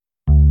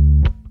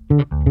All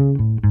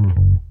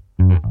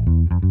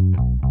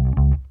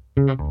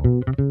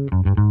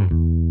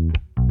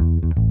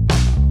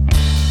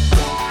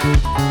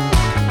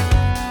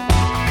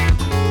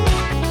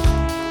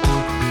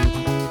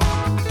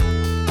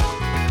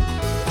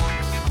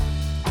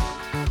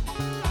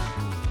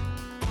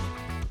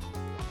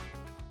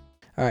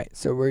right,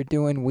 so we're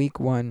doing week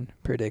 1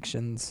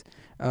 predictions.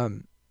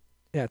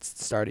 That's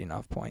the starting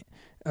off point.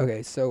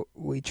 Okay, so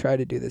we tried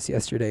to do this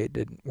yesterday. It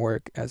didn't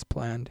work as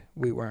planned.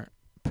 We weren't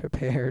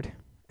prepared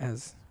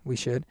as we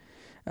should.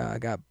 I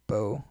got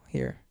Bo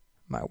here,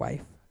 my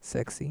wife,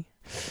 sexy.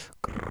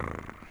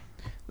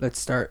 Let's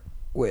start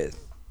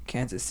with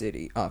Kansas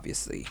City.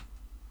 Obviously,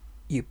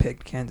 you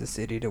picked Kansas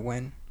City to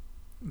win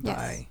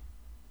by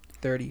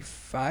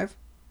 35.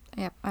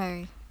 Yep,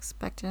 I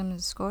expected them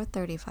to score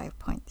 35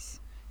 points.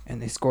 And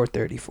they scored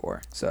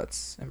 34, so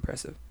that's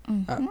impressive.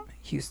 Mm-hmm.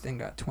 Houston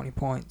got 20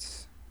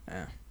 points.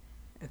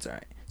 It's all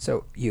right.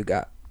 So you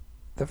got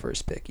the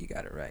first pick. You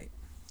got it right.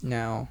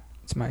 Now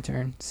it's my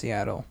turn.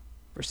 Seattle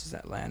versus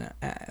Atlanta.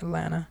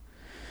 Atlanta.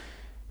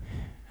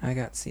 I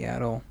got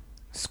Seattle.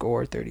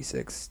 Score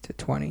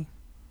 36-20.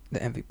 The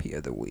MVP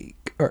of the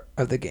week, or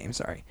of the game,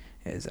 sorry,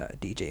 is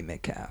DJ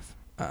Metcalf.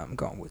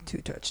 Going with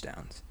 2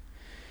 touchdowns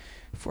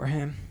for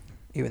him,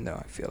 even though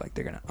I feel like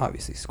they're going to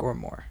obviously score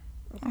more.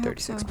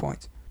 36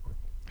 points.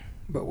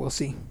 But we'll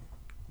see.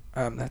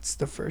 That's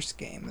the first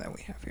game that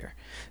we have here.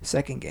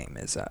 Second game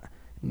is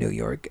New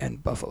York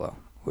and Buffalo.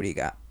 Who do you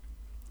got?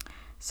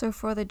 So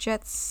for the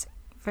Jets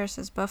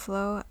versus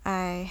Buffalo,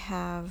 I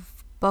have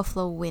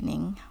Buffalo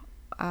winning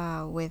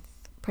with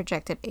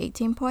projected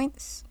 18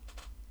 points,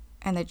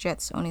 and the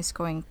Jets only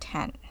scoring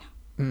 10.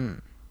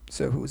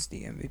 So who's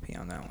the MVP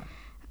on that one?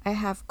 I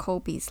have Cole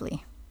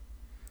Beasley.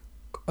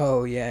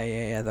 Oh,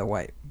 yeah, the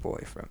white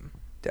boy from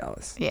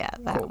Dallas. Yeah,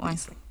 that Cole one.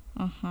 Beasley.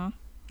 Mm-hmm.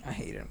 I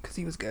hated him because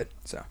he was good.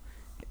 So,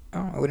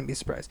 I wouldn't be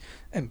surprised.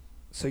 And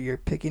so you're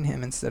picking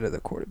him instead of the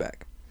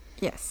quarterback.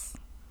 Yes.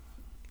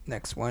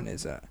 Next one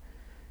is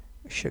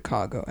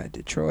Chicago at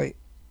Detroit.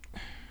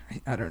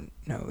 I don't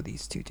know.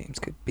 These two teams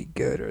could be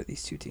good or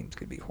these two teams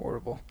could be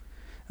horrible.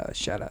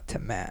 Shout out to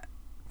Matt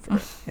for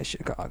his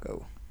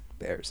Chicago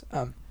Bears.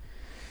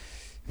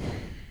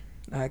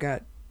 I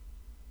got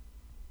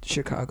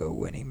Chicago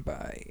winning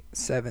by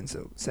 7,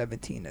 so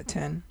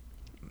 17-10.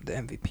 The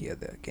MVP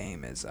of the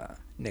game is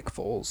Nick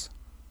Foles.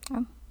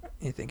 Oh.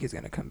 You think he's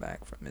gonna come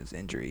back from his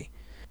injury?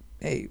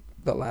 Hey,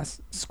 the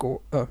last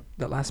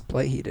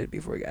play he did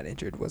before he got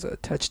injured was a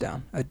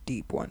touchdown, a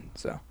deep one.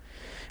 So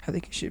I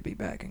think he should be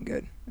back and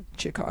good.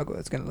 Chicago,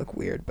 it's gonna look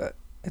weird, but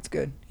it's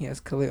good. He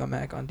has Khalil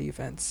Mack on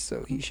defense,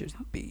 so he should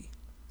be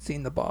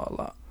seeing the ball a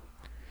lot.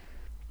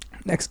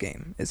 Next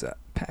game is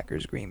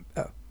Packers Green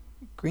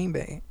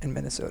Bay and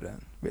Minnesota,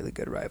 really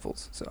good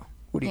rivals. So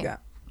who do you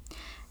got?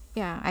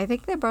 Yeah, I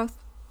think they're both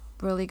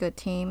really good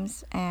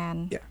teams,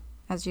 and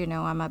as you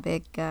know, I'm a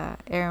big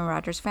Aaron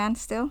Rodgers fan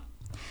still.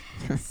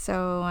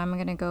 So I'm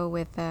gonna go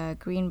with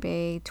Green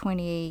Bay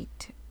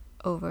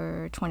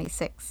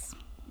 28-26.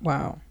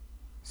 Wow.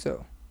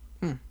 So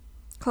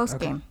close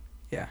game.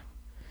 Yeah.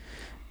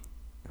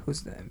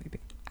 Who's the MVP?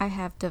 I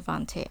have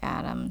Devontae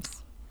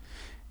Adams.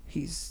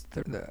 He's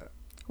the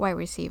wide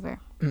receiver.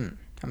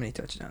 How many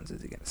touchdowns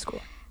is he gonna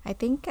score? I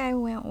think I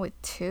went with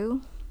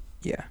 2.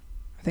 Yeah,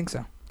 I think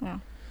so. Yeah.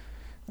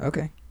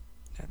 Okay,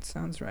 that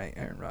sounds right.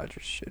 Aaron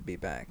Rodgers should be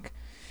back.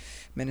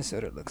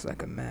 Minnesota looks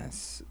like a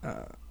mess.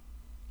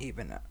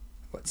 Even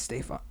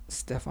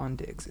Stephon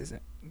Diggs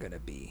isn't gonna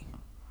be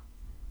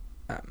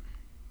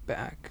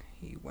back.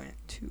 He went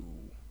to,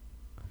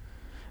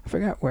 I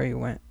forgot where he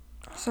went.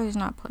 So he's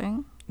not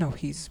playing? No,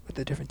 he's with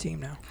a different team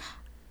now.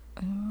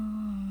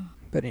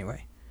 But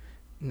anyway,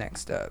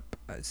 next up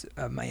is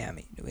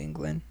Miami, New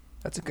England.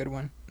 That's a good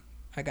one.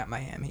 I got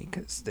Miami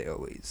because they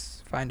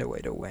always find a way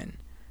to win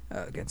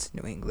against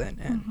New England,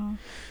 and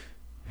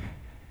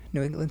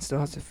New England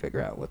still has to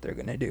figure out what they're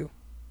gonna do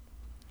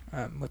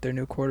with their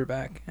new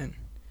quarterback and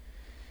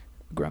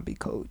grumpy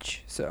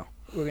coach. So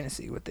we're gonna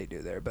see what they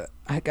do there. But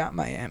I got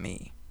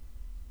Miami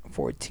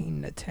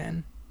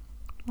 14-10.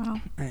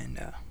 Wow.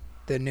 And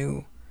the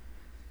new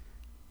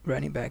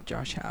running back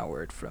Josh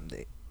Howard from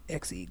the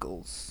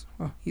ex-Eagles.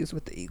 Well, he was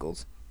with the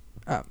Eagles.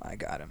 I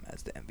got him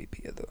as the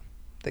MVP of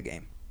the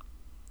game.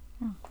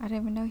 Oh, I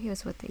didn't even know he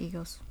was with the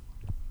Eagles.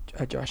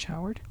 Josh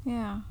Howard?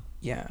 Yeah.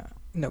 Yeah,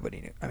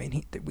 nobody knew. I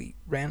mean, we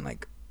ran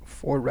like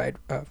four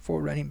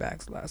running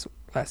backs last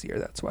year.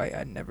 That's why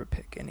I never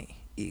pick any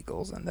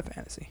Eagles in the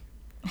fantasy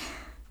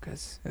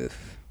because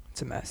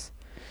it's a mess.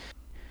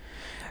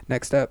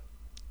 Next up,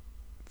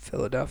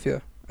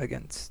 Philadelphia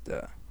against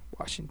the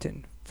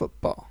Washington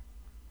football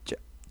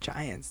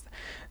Giants,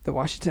 the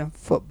Washington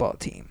football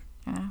team.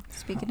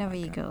 Speaking of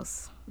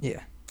Eagles.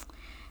 Yeah.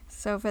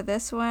 So for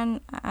this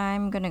one,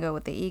 I'm going to go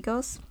with the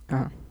Eagles.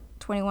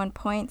 21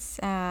 points.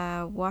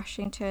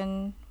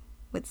 Washington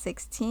with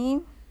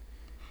 16.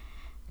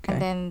 Okay.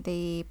 And then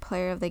the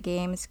player of the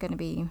game is going to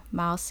be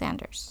Miles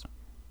Sanders.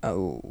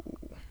 Oh.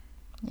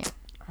 Yeah.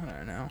 I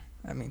don't know.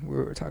 I mean, we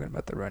were talking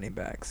about the running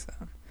backs.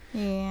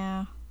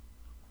 Yeah.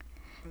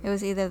 It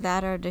was either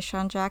that or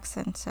Deshaun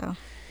Jackson. So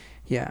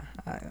yeah,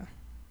 I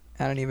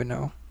don't even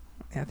know.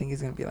 I think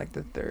he's gonna be like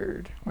the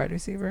third wide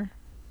receiver.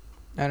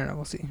 I don't know.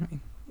 We'll see. I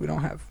mean, we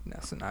don't have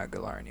Nelson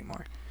Aguilar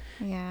anymore.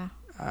 yeah.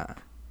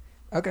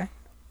 Okay.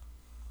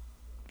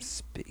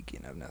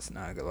 Speaking of Nelson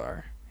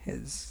Aguilar,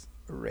 his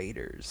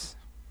Raiders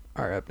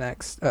are up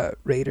next.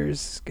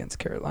 Raiders against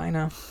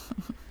Carolina.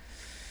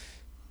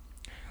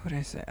 What did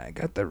I say? I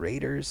got the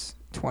Raiders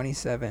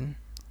 27-17.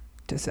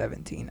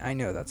 I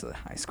know that's a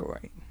high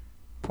scoring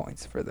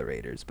points for the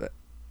Raiders, but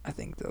I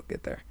think they'll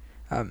get there.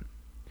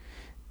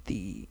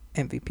 The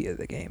MVP of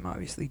the game,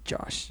 obviously,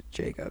 Josh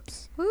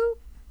Jacobs. Woo!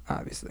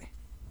 Obviously.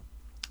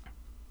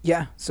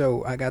 Yeah,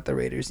 so I got the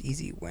Raiders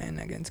easy win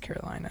against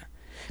Carolina.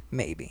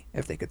 Maybe,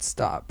 if they could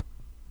stop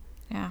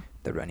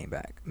the running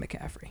back,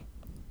 McCaffrey.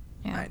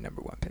 Yeah. My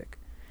number one pick.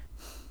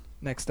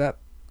 Next up,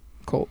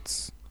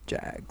 Colts,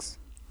 Jags.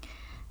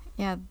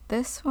 Yeah,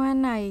 this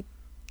one I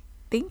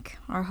think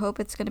or hope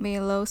it's going to be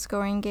a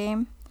low-scoring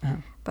game. Uh-huh.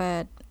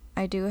 But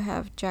I do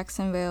have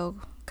Jacksonville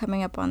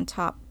coming up on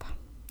top.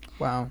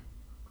 Wow.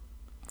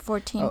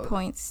 14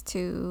 points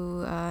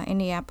to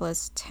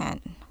Indianapolis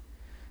 10.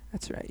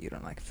 That's right. You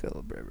don't like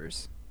Phillip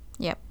Rivers.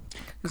 Yep.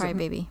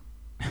 Crybaby.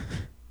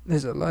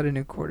 There's a lot of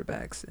new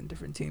quarterbacks in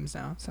different teams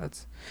now. So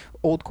it's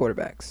old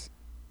quarterbacks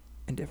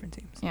in different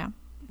teams. Yeah.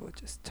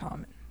 Which is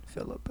Tom and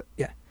Phillip. But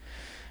yeah.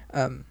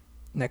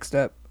 Next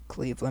up,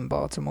 Cleveland,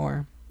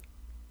 Baltimore.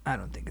 I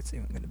don't think it's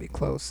even going to be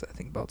close. I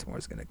think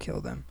Baltimore's going to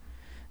kill them.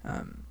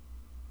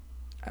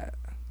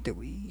 Did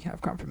we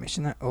have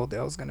confirmation that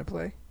Odell's going to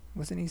play?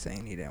 Wasn't he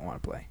saying he didn't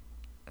want to play?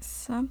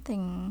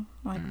 Something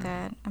like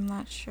that. I'm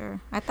not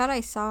sure. I thought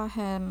I saw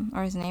him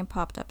or his name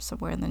popped up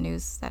somewhere in the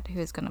news that he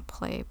was going to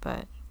play,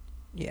 but...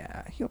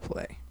 Yeah, he'll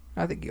play.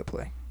 I think he'll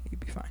play. He'll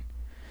be fine.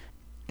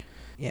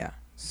 Yeah,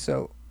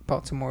 so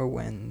Baltimore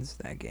wins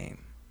that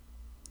game.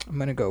 I'm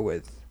going to go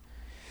with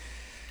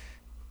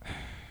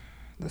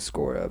the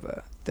score of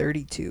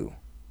 32-7.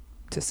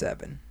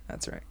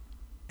 That's right.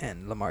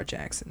 And Lamar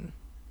Jackson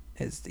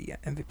is the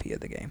MVP of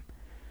the game.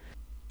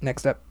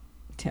 Next up,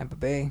 Tampa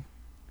Bay,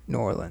 New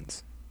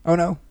Orleans. Oh,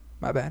 no.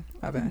 My bad.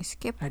 You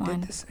skipped one. I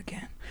did this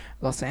again.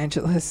 Los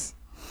Angeles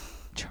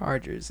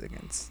Chargers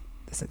against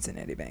the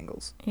Cincinnati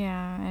Bengals.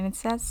 Yeah, and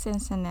it's at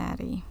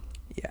Cincinnati.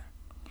 Yeah.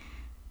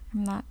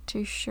 I'm not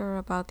too sure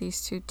about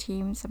these two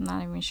teams. I'm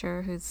not even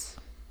sure who's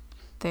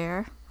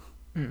there.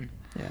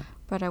 Yeah.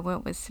 But I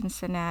went with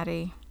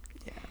Cincinnati.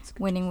 Yeah, that's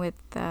winning with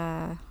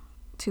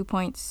 2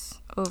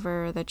 points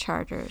over the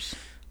Chargers.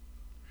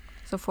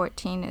 So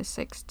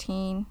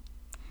 14-16.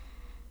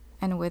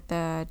 And with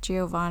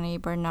Giovanni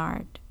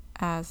Bernard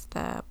as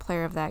the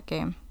player of that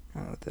game.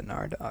 Oh, the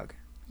Nard dog.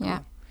 Yeah.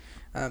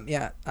 Cool.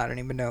 Yeah, I don't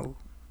even know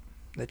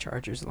the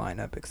Chargers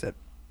lineup except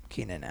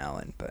Keenan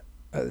Allen, but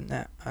other than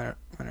that, I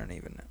don't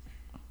even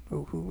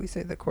know who we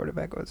say the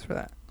quarterback was for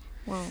that.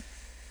 Well,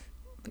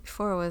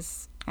 before it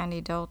was Andy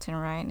Dalton,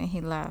 right? And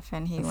he left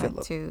and he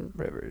went to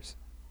Rivers.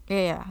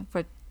 Yeah,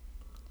 for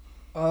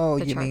Oh,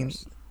 the you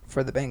Chargers. mean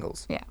for the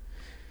Bengals? Yeah.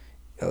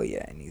 Oh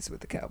yeah, and he's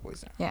with the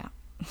Cowboys now. Yeah.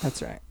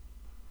 That's right.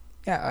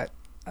 Yeah,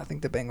 I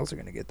think the Bengals are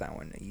going to get that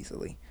one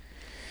easily.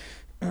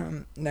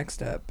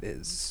 Next up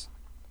is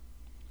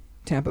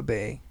Tampa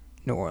Bay,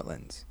 New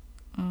Orleans.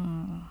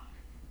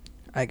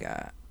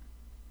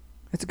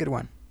 It's a good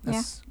one.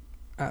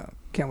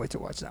 Can't wait to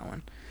watch that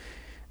one.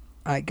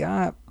 I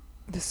got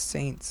the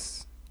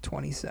Saints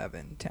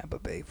 27, Tampa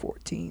Bay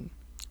 14.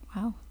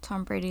 Wow,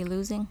 Tom Brady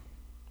losing.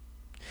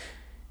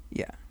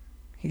 Yeah,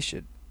 he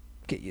should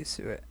get used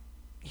to it.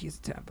 He's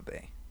Tampa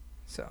Bay,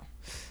 so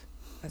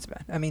that's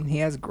bad. I mean, he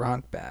has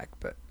Gronk back,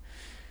 but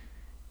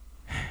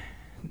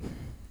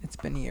it's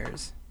been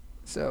years.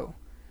 So,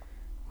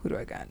 who do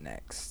I got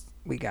next?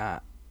 We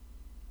got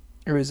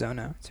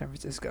Arizona, San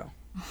Francisco.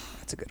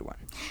 That's a good one.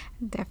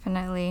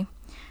 Definitely.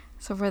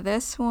 So for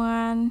this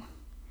one,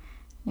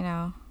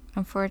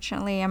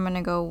 unfortunately, I'm going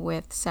to go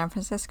with San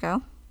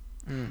Francisco.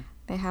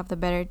 They have the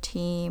better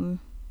team.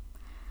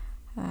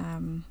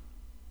 I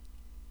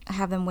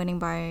have them winning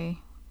by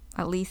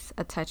at least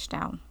a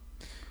touchdown.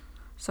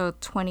 So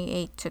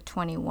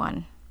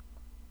 28-21.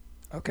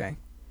 Okay.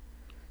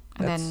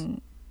 And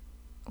then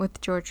with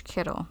George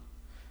Kittle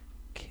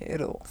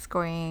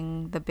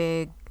scoring the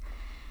big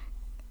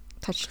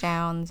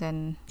touchdowns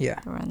and the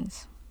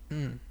runs.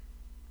 And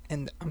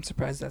I'm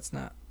surprised that's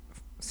not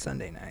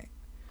Sunday night.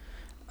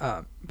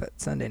 But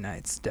Sunday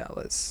night's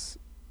Dallas.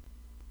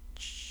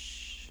 I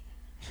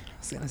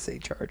was going to say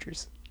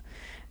Chargers.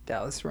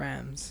 Dallas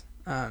Rams.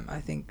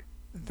 I think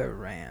the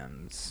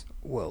Rams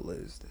will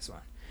lose this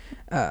one.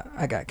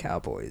 I got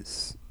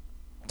Cowboys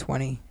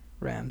 20,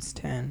 Rams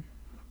 10.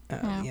 The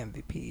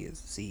MVP is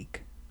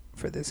Zeke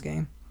for this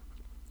game.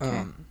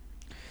 Okay.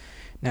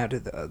 Now to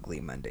the ugly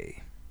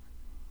Monday.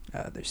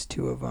 There's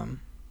two of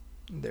them.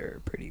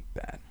 They're pretty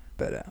bad.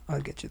 But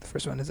I'll get you. The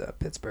first one is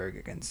Pittsburgh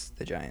against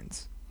the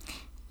Giants.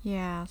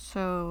 Yeah,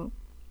 so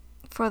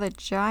for the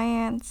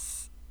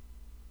Giants,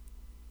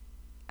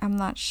 I'm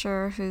not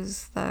sure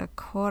who's the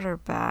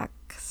quarterback.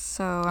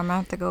 So I'm going to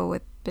have to go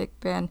with Big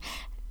Ben.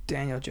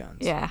 Daniel Jones.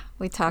 Yeah,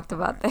 we talked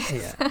about this.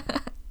 Yeah.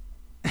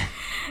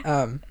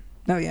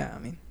 No, yeah, I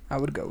mean, I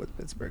would go with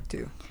Pittsburgh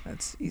too.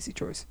 That's easy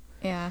choice.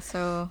 Yeah,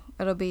 so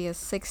it'll be a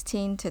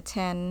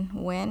 16-10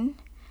 win.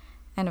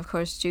 And of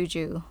course,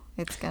 Juju,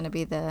 it's going to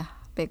be the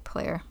big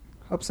player.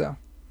 Hope so.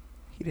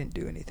 He didn't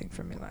do anything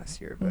for me last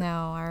year. But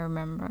no, I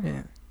remember.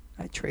 Yeah,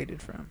 I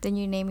traded for him. Didn't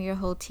you name your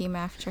whole team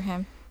after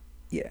him?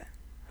 Yeah,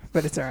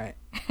 but it's all right.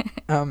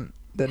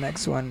 The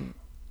next one,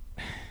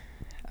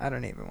 I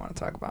don't even want to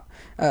talk about.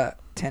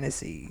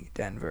 Tennessee,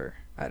 Denver.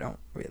 I don't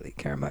really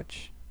care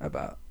much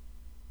about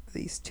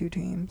these two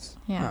teams.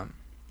 Yeah.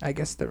 I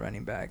guess the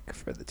running back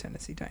for the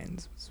Tennessee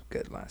Titans was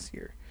good last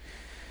year.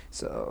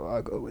 So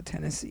I'll go with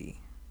Tennessee.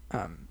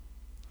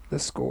 The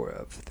score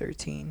of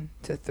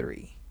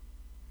 13-3.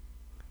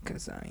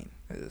 Because, I mean,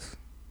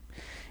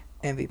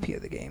 MVP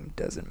of the game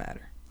doesn't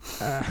matter.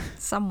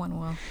 Someone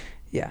will.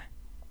 Yeah.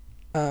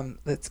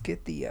 Let's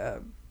get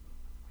the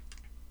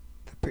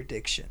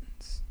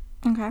predictions.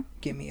 Okay.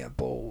 Give me a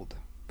bold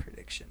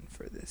prediction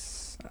for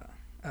this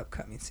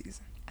upcoming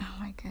season. Oh,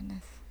 my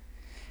goodness.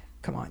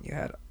 Come on, you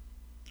had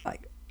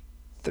like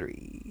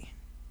three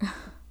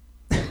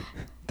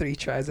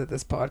tries at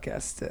this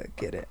podcast to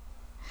get it.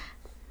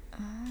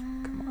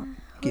 Come on,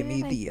 give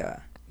me the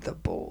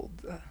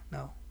bold.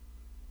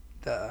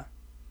 The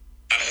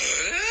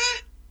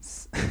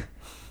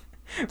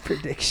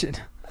prediction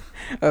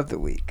of the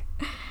week.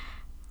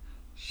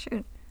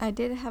 Shoot, I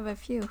did have a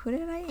few. Who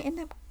did I end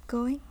up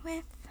going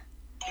with?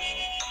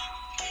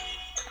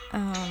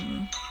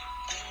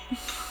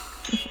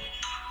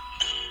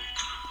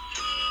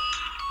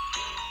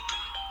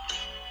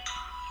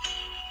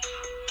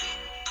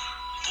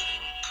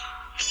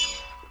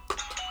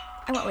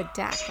 I went with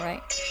Dak, right?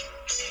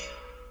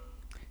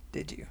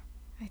 Did you?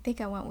 I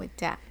think I went with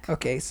Dak.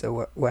 Okay,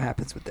 so what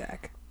happens with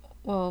Dak?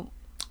 Well,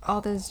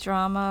 all this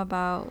drama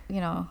about,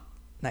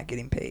 not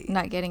getting paid.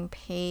 Not getting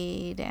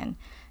paid and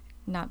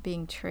not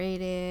being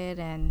traded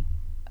and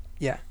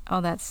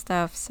all that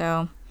stuff.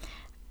 So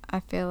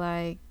I feel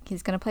like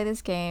he's going to play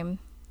this game.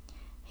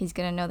 He's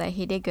going to know that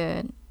he did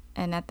good.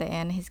 And at the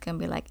end, he's going to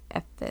be like,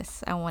 F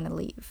this. I want to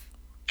leave.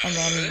 And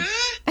then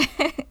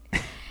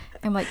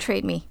I'm like,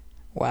 trade me.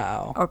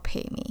 Wow. Or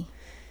pay me.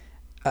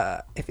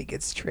 If he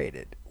gets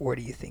traded, where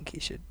do you think he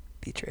should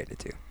be traded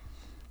to?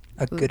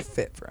 A good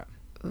fit for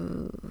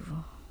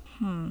him.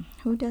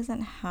 Who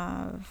doesn't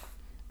have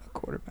a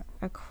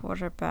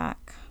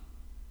quarterback?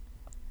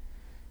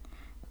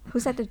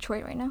 Who's at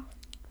Detroit right now?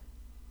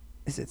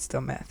 Is it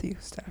still Matthew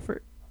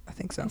Stafford? I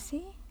think so. Is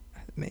he?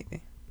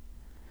 Maybe.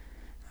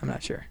 I'm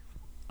not sure.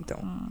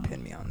 Don't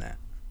pin me on that.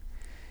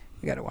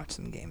 You got to watch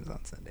some games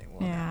on Sunday.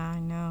 I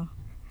know.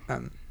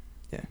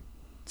 Yeah.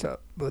 So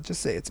we'll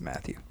just say it's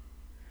Matthew.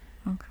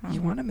 Okay.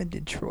 You want him in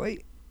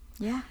Detroit?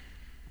 Yeah.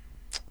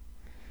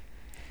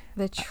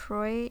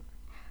 Detroit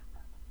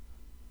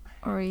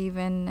or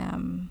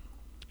even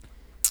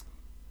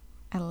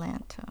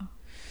Atlanta.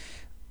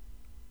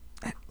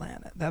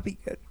 That'd be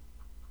good.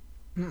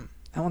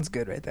 That one's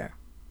good right there.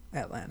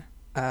 Atlanta.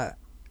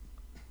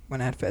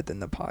 When I had Fed in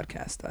the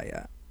podcast,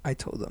 I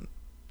told him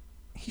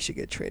he should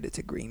get traded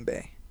to Green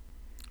Bay.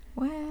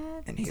 What?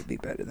 And he'd be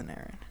better than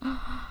Aaron.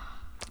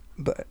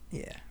 But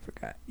yeah,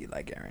 forgot you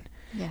like Aaron.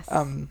 Yes.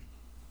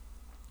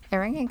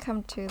 Aaron can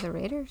come to the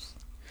Raiders.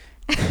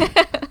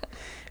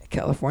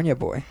 California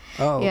boy.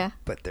 Oh, yeah.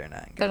 But they're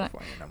not in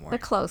California no more. They're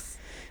close.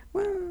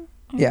 Well,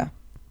 yeah.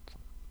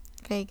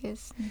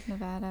 Vegas,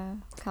 Nevada,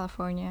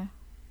 California.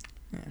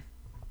 Yeah.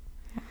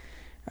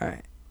 All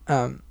right.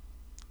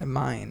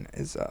 Mine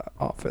is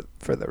all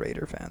for the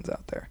Raider fans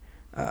out there.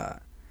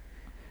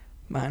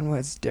 Mine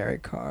was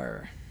Derek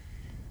Carr.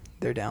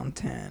 They're down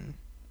 10.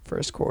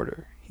 First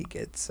quarter, he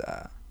gets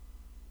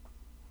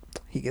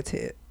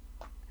hit,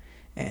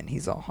 and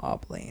he's all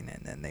hobbling,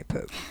 and then they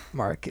put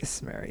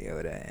Marcus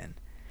Mariota in,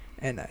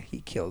 and he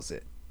kills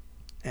it,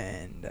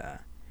 and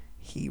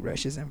he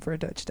rushes in for a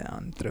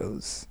touchdown,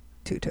 throws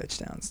 2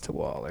 touchdowns to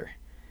Waller,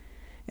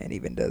 and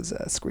even does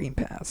a screen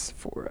pass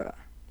for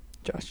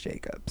Josh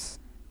Jacobs,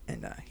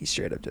 and he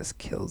straight up just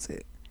kills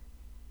it,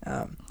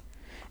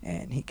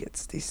 and he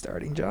gets the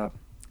starting job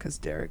because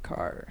Derek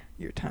Carr,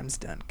 your time's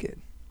done, kid.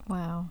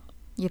 Wow.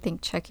 You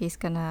think Chucky's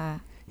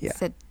gonna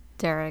sit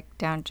Derek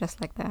down just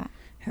like that?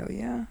 Hell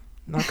yeah.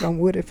 Knock on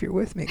wood if you're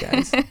with me,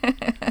 guys.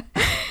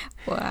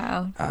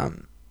 Wow.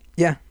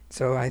 Yeah.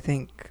 So I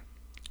think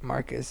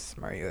Marcus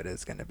Mariota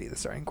is going to be the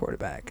starting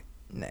quarterback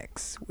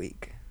next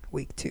week,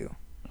 week 2,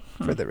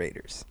 for the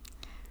Raiders.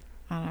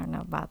 I don't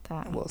know about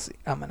that. We'll see.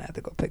 I'm going to have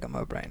to go pick him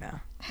up right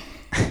now.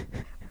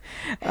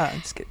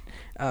 Just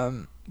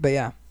kidding. But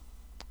yeah.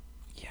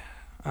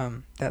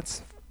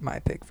 That's my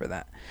pick for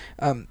that.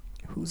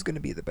 Who's going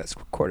to be the best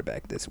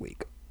quarterback this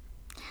week?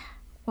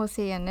 Well,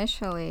 see,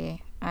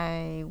 initially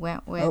I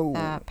went with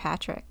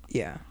Patrick.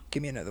 Yeah.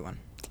 Give me another one.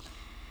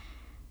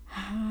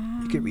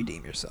 You could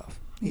redeem yourself.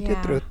 He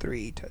did throw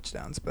 3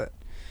 touchdowns, but...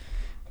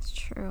 It's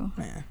true.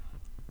 Yeah.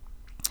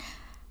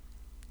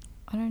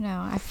 I don't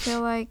know. I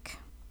feel like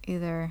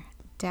either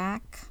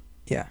Dak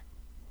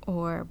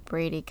or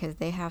Brady, because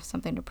they have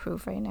something to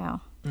prove right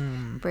now.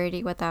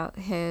 Brady without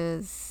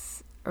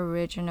his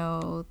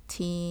original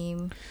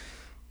team,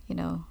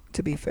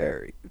 To be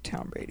fair,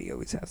 Tom Brady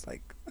always has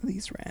like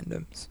these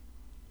randoms,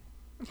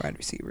 wide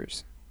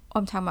receivers.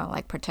 I'm talking about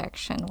like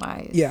protection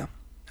wise. Yeah.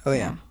 Oh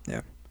yeah.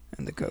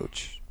 And the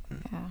coach.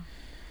 Yeah.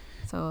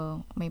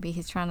 So maybe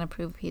he's trying to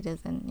prove he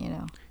doesn't,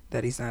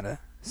 that he's not a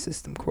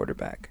system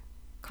quarterback.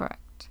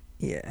 Correct.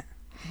 Yeah.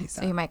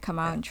 So he might come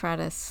out and try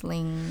to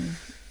sling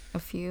a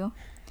few.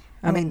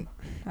 I mean,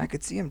 I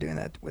could see him doing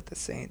that with the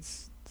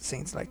Saints. The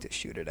Saints like to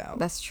shoot it out.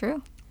 That's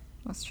true.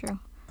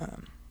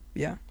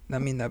 Yeah. I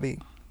mean, that'd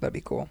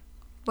be cool.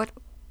 What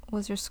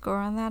was your score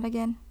on that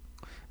again?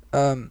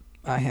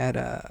 I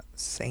had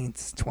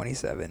Saints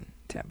 27,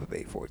 Tampa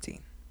Bay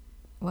 14.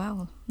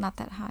 Wow, not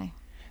that high.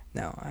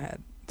 No, I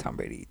had Tom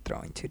Brady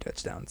throwing 2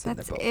 touchdowns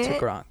That's and they're both it?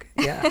 to Gronk.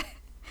 Yeah.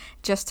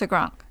 Just to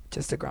Gronk.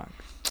 Just to Gronk.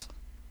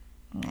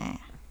 Nah.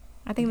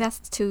 I think that's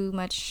too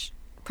much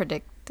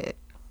predicted.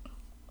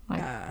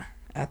 Like,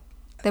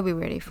 they'll be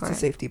ready for it. It's a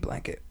safety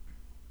blanket.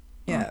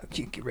 Yeah,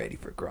 you get ready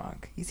for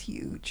Gronk. He's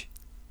huge.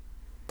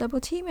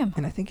 Double team him.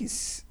 And I think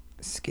he's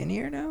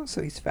skinnier now,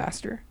 so he's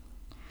faster.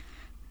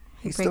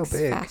 He's breaks still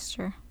big.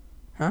 Faster.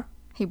 Huh?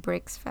 He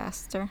breaks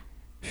faster.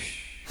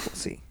 We'll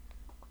see.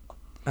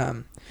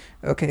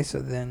 Okay, so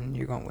then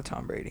you're going with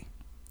Tom Brady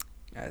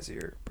as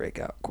your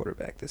breakout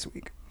quarterback this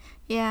week.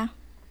 Yeah.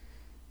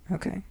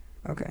 Okay.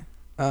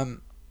 I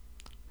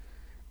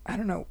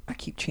don't know. I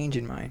keep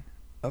changing mine,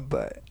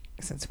 but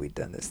since we've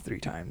done this 3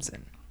 times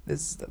and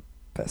this is the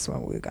best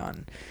one we've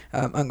gotten,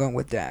 I'm going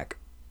with Dak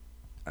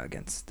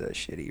against the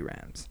shitty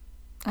Rams.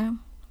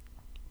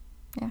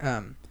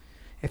 Yeah.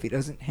 If he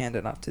doesn't hand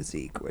it off to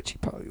Zeke, which he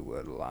probably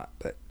would a lot,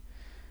 but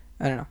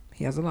I don't know.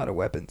 He has a lot of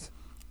weapons.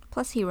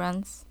 Plus he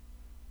runs.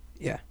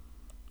 Yeah.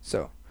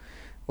 So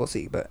we'll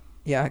see. But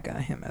yeah, I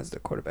got him as the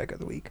quarterback of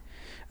the week.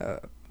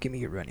 Give me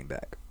your running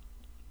back.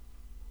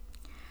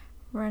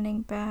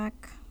 Running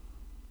back.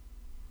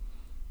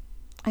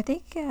 I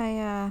think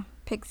I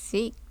picked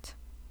Zeke.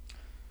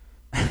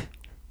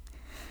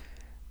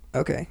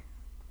 Okay.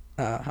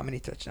 How many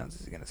touchdowns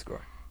is he going to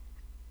score?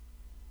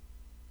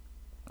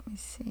 Let me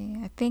see.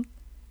 I think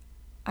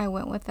I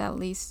went with at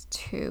least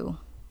 2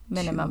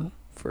 minimum.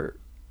 2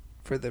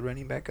 for the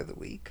running back of the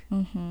week?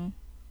 Mm-hmm.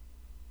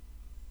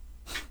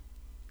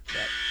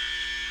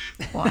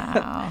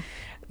 Wow.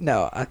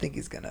 No, I think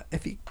he's gonna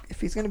if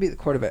he's gonna be the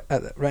quarterback,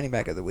 the running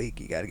back of the week,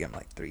 you got to give him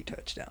like 3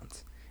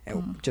 touchdowns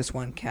and just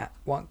one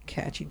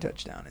catching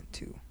touchdown and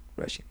 2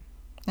 rushing.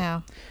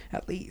 Yeah.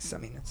 At least, I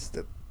mean, it's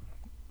the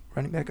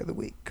running back of the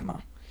week. Come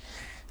on.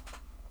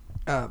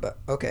 But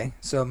okay,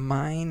 so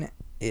mine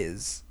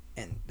is,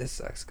 and this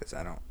sucks because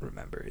I don't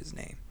remember his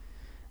name.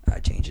 I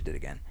changed it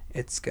again.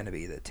 It's gonna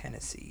be the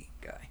Tennessee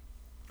guy.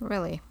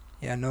 Really?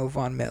 Yeah, no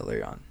Von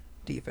Miller on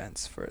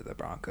defense for the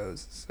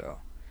Broncos, so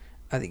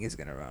I think he's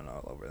gonna run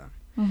all over them.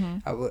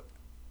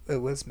 Mm-hmm. It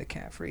was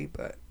McCaffrey,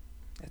 but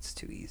it's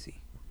too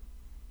easy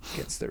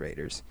against the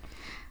Raiders.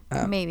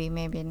 Maybe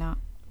not.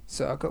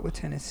 So I'll go with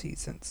Tennessee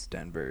since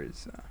Denver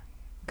is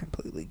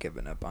completely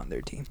given up on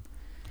their team.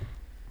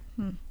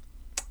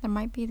 That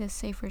might be the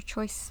safer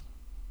choice.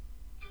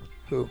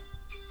 Who?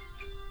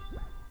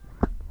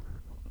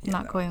 Yeah,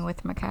 not going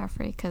with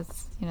McCaffrey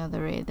because, the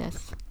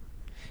Raiders.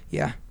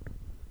 Yeah,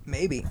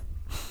 maybe.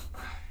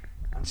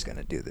 I'm just going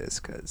to do this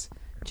because,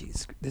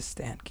 geez, this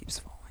stand keeps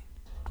falling.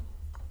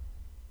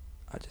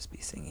 I'll just be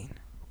singing.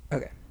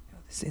 Okay,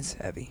 this is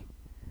heavy.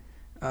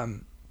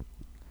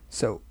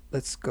 So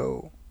let's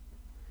go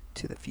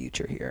to the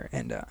future here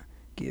and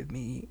give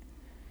me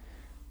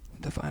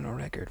the final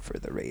record for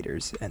the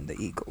Raiders and the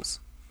Eagles.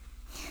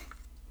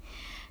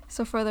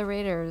 So for the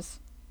Raiders,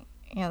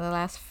 the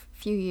last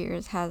few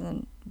years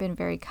hasn't been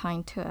very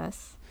kind to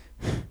us.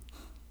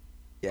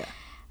 Yeah.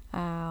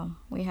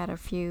 We had a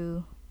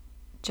few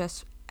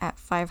just at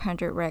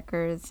 500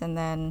 records, and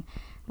then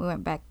we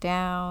went back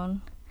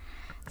down.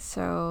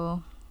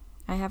 So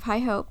I have high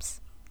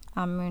hopes.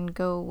 I'm going to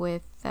go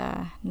with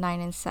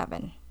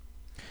 9-7.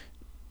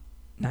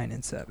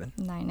 9-7.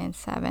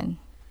 9-7.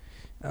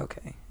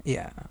 Okay.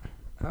 Yeah.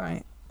 All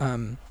right.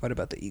 What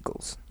about the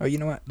Eagles? Oh, you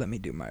know what? Let me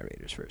do my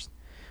Raiders first.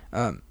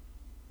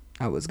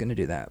 I was gonna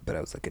do that, but I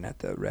was looking at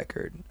the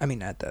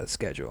at the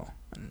schedule,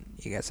 and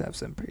you guys have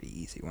some pretty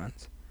easy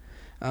ones.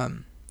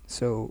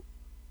 So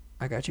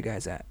I got you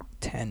guys at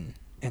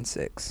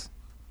 10-6.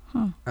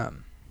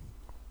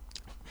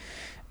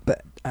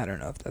 But I don't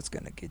know if that's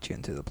gonna get you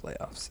into the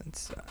playoffs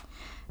since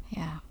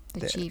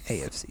the Chiefs.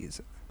 AFC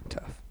is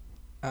tough.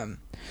 But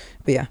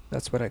yeah,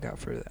 that's what I got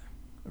for the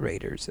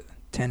Raiders.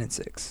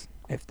 10-6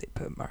 if they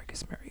put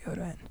Marcus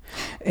Mariota in.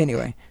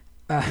 Anyway,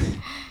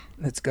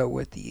 let's go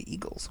with the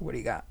Eagles. What do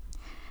you got?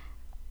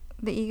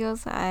 The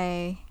Eagles,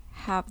 I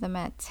have them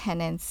at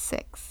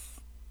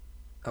 10-6.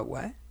 A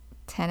what?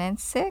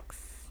 10-6.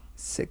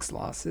 6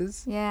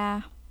 losses?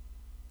 Yeah.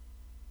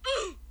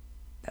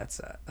 That's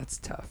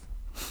tough.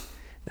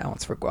 That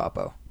one's for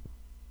Guapo.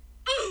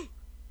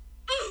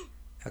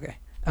 Okay.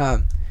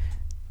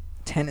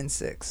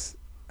 10-6.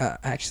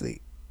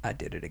 Actually, I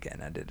did it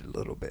again. I did it a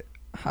little bit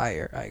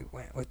higher. I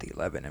went with the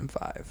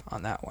 11-5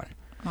 on that one.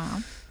 Wow.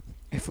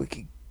 If we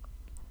could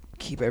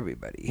keep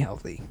everybody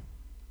healthy,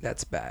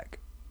 that's back.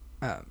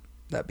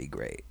 That'd be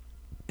great.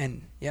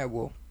 And yeah,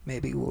 we'll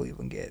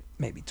even get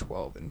maybe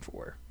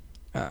 12-4.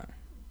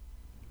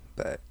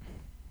 But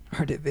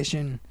our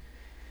division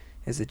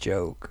is a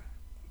joke.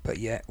 But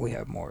yet we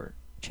have more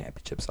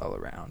championships all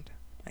around,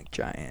 like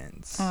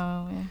Giants,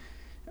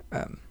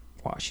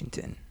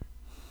 Washington,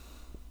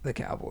 the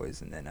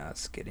Cowboys, and then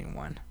us getting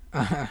one.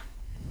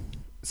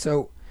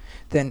 So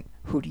then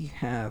who do you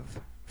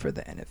have for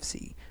the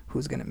NFC?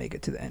 Who's going to make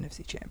it to the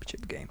NFC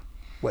Championship game?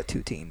 What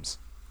two teams?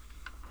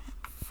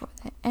 For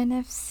the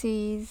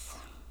NFCs,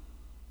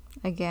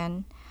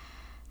 again,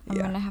 I'm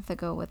going to have to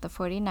go with the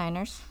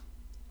 49ers.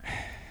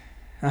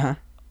 Uh-huh.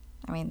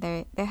 I mean,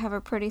 they have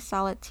a pretty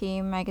solid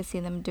team. I can see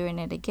them doing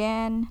it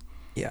again.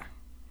 Yeah.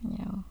 You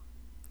know,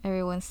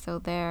 everyone's still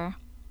there.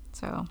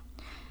 So,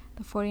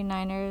 the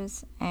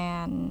 49ers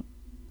and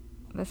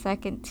the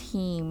second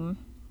team,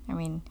 I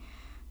mean,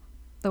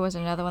 there was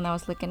another one I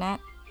was looking at.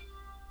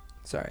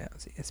 Sorry, that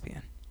was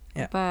ESPN.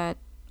 Yeah. But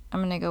I'm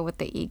going to go with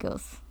the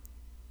Eagles.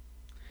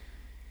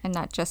 And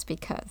not just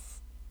because.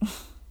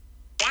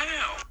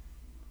 Wow.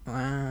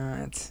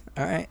 What?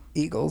 All right,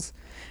 Eagles.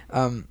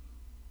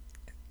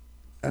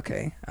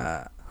 Okay,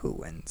 who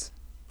wins?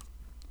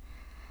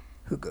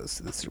 Who goes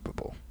to the Super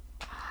Bowl?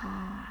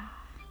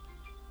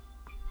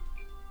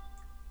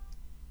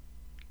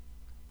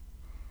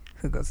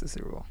 Who goes to the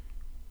Super Bowl?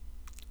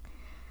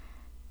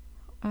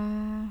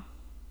 I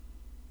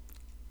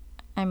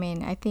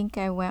mean, I think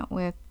I went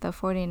with the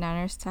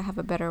 49ers to have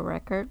a better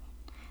record.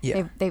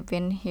 Yeah. They've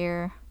been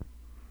here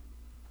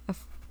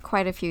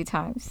quite a few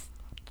times.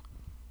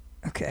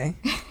 Okay.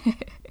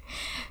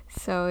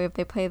 So if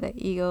they play the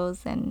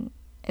Eagles and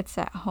it's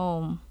at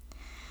home,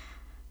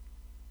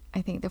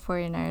 I think the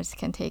 49ers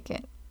can take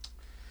it.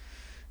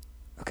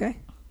 Okay.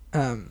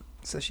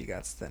 So she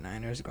got the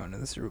Niners going to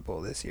the Super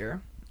Bowl this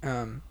year.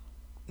 And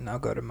I'll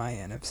go to my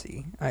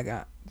NFC. I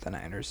got the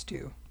Niners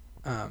too.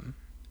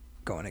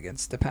 Going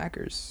against the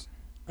Packers.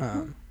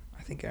 I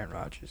think Aaron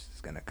Rodgers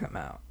is going to come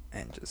out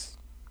and just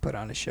put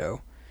on a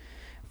show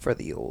for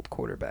the old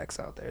quarterbacks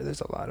out there.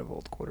 There's a lot of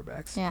old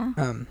quarterbacks. Yeah.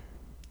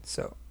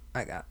 So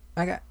I got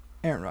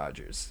Aaron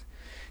Rodgers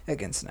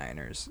against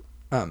Niners.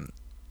 And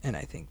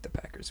I think the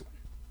Packers win.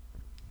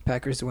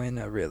 Packers win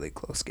a really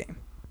close game.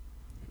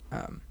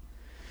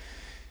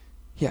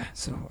 Yeah,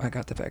 so I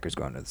got the Packers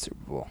going to the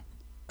Super Bowl.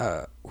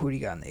 Who do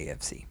you got in the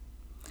AFC?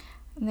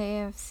 In the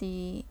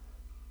AFC,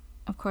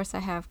 of course, I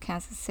have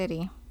Kansas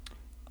City.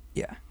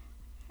 Yeah.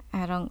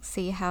 I don't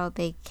see how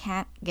they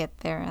can't get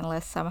there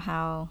unless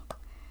somehow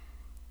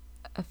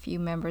a few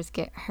members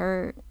get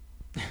hurt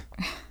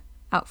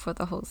out for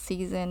the whole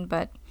season,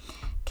 but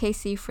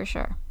KC for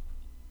sure.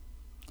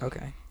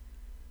 Okay.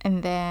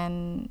 And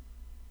then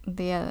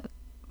the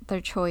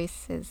other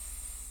choice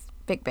is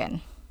Big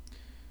Ben.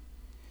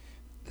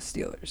 The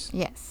Steelers.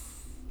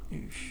 Yes.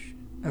 Oosh.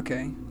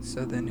 Okay,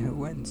 so then who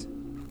wins?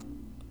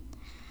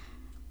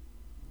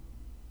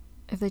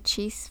 If the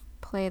Chiefs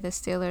play the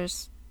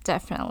Steelers,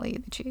 definitely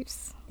the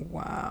Chiefs.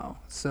 Wow.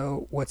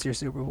 So what's your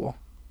Super Bowl?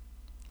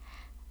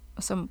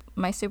 So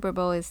my Super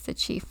Bowl is the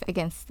Chiefs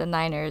against the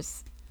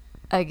Niners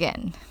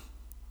again.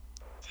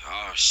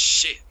 Oh,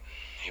 shit.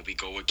 Here we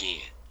go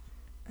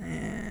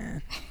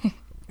again.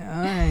 All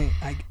right,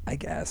 I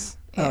guess.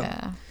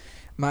 Yeah.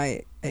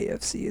 My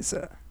AFC is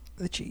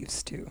the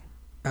Chiefs too,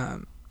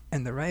 and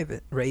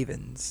the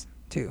Ravens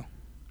too.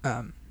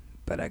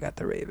 But I got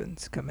the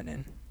Ravens coming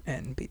in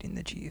and beating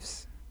the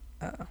Chiefs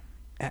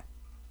at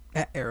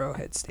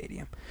Arrowhead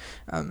Stadium.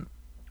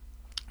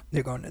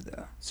 They're going to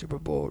the Super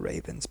Bowl.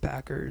 Ravens,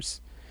 Packers,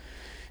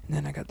 and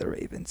then I got the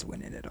Ravens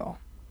winning it all.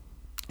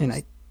 And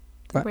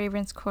the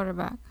Ravens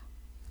quarterback.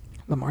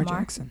 Lamar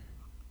Jackson.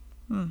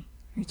 Hmm.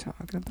 What are you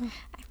talking about?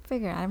 I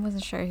figured. I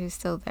wasn't sure who's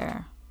still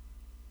there.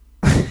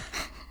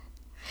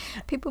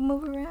 People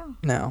move around.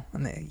 No,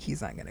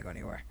 he's not going to go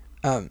anywhere.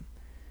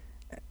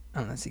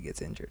 Unless he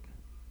gets injured.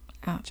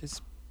 Oh.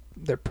 Just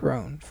they're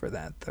prone for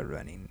that, the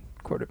running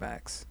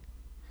quarterbacks.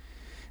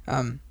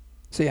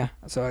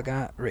 So I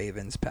got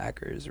Ravens,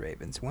 Packers.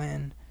 Ravens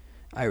win.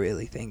 I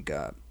really think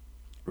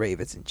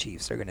Ravens and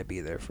Chiefs are going to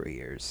be there for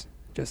years.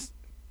 Just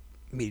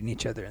meeting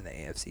each other in the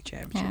AFC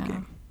Championship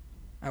game.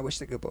 I wish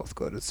they could both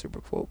go to the Super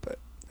Bowl, but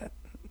that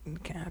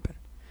can't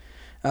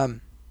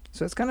happen.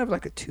 So it's kind of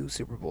like a 2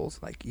 Super Bowls.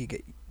 Like you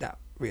get that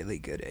really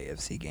good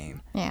AFC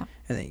game, yeah,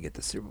 and then you get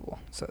the Super Bowl.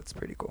 So it's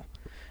pretty cool.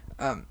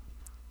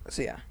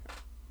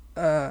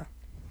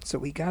 So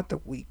we got the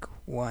Week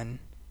 1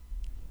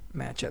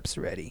 matchups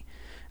ready.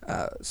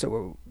 So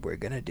what we're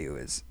gonna do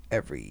is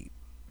every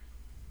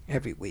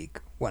week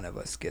one of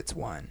us gets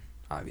one.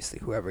 Obviously,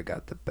 whoever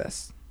got the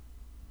best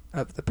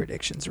of the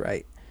predictions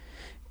right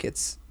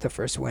gets the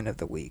first win of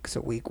the week.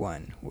 So week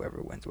 1,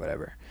 whoever wins,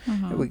 whatever.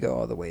 And we go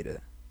all the way to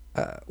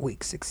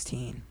week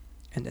 16,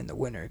 and then the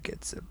winner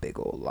gets a big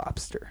old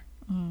lobster.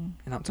 And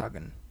I'm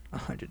talking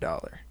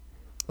 $100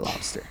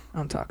 lobster.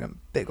 I'm talking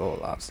big old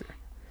lobster.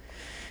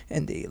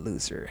 and the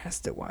loser has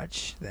to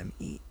watch them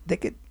eat. They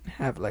could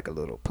have like a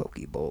little poke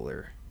bowl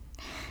or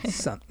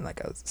something like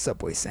a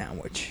Subway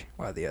sandwich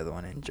while the other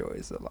one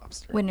enjoys the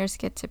lobster. Winners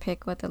get to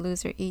pick what the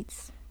loser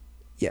eats.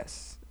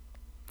 Yes.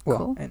 Well,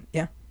 Cool. and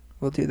yeah,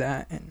 we'll do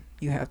that, and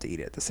you have to eat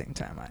it at the same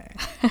time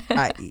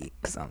I eat,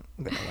 because I'm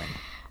gonna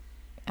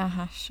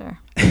win. Sure.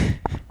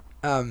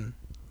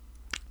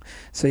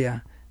 So yeah,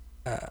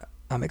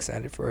 I'm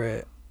excited for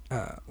it.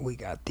 We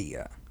got the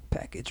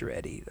package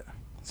ready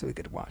so we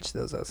could watch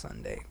those on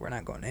Sunday. We're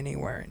not going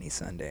anywhere any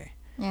Sunday.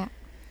 Yeah.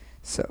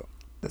 So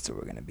that's what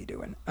we're gonna be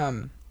doing.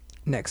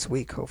 Next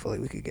week, hopefully,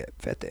 we could get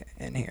Fete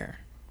in here.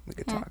 We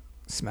could talk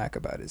smack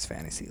about his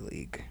fantasy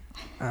league.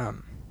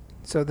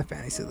 So the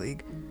fantasy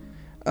league,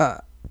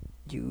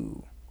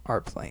 you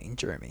are playing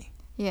Jeremy.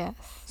 Yes.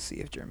 See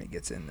if Jeremy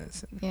gets in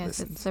this. And yes,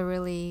 listens. it's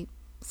a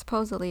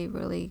supposedly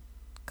really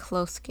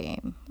close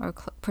game, or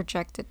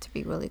projected to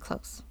be really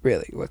close.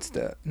 Really? What's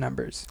the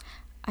numbers?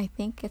 I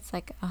think it's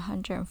like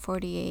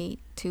 148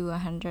 to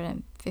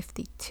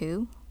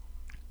 152.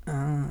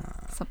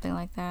 Something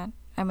like that.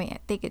 I mean, I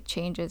think it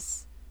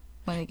changes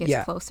when it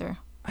gets closer.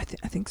 I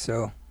think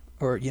so.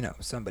 Or,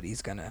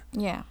 somebody's gonna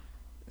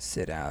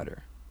sit out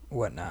or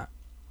whatnot.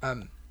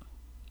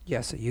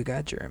 So you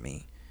got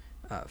Jeremy.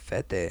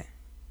 Fete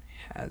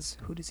has,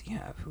 who does he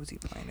have? Who's he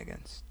playing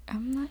against?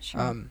 I'm not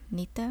sure.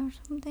 Nita or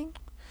something?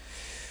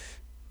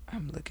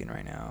 I'm looking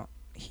right now.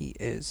 He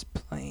is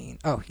playing,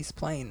 he's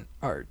playing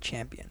our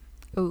champion.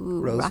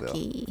 Ooh, Roseville.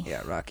 Rocky.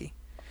 Yeah, Rocky.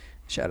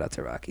 Shout out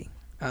to Rocky.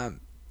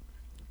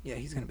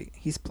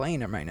 He's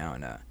playing him right now,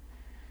 and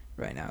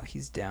right now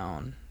he's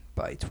down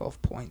by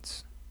 12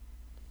 points.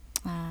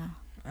 Yeah,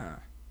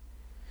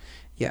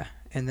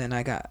 and then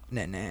I got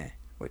Nene,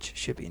 which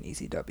should be an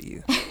easy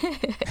W.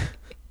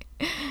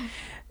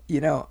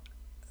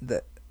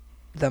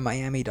 The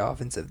Miami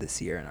Dolphins of this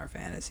year in our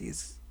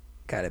fantasies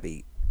gotta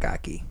be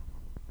Gaki.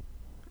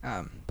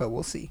 But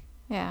we'll see.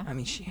 Yeah. I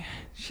mean,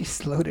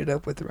 she's loaded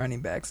up with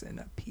running backs in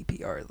a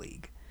PPR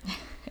league.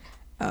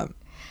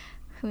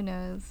 Who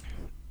knows?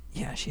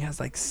 Yeah, she has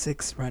like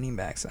 6 running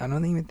backs. I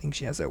don't even think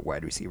she has a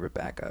wide receiver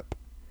backup.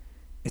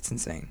 It's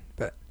insane.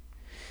 But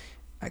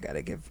I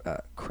gotta give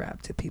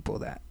crap to people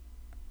that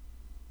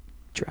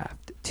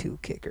draft 2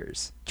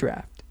 kickers,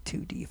 draft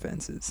 2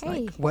 defenses.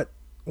 Hey. Like, what?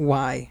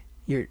 Why?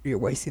 You're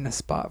wasting a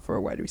spot for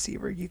a wide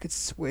receiver. You could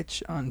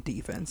switch on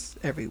defense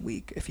every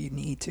week if you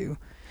need to.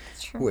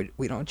 True.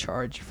 We don't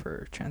charge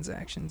for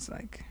transactions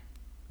like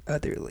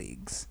other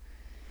leagues.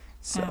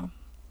 So,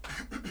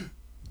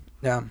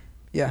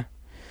 yeah.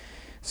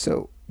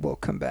 So we'll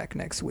come back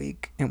next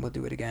week and we'll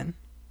do it again.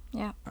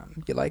 Yeah.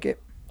 You like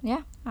it?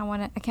 Yeah.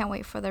 I can't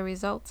wait for the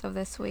results of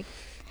this week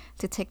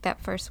to take that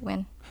first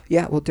win.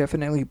 Yeah, we'll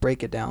definitely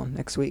break it down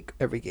next week,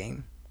 every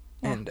game,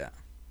 and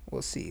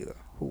we'll see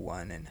who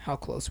won and how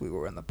close we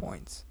were in the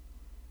points.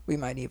 We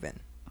might even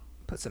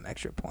put some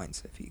extra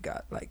points if you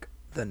got like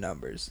the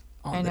numbers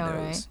on the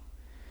nose.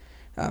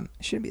 Right?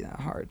 It shouldn't be that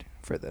hard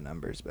for the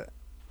numbers, but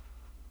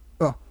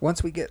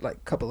once we get like a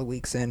couple of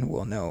weeks in,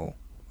 we'll know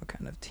what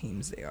kind of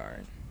teams they are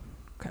and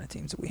what kind of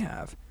teams that we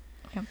have.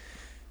 Yep.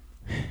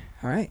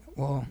 All right.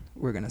 Well,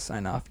 we're gonna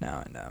sign off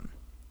now, and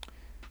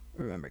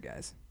remember,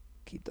 guys,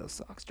 keep those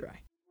socks dry.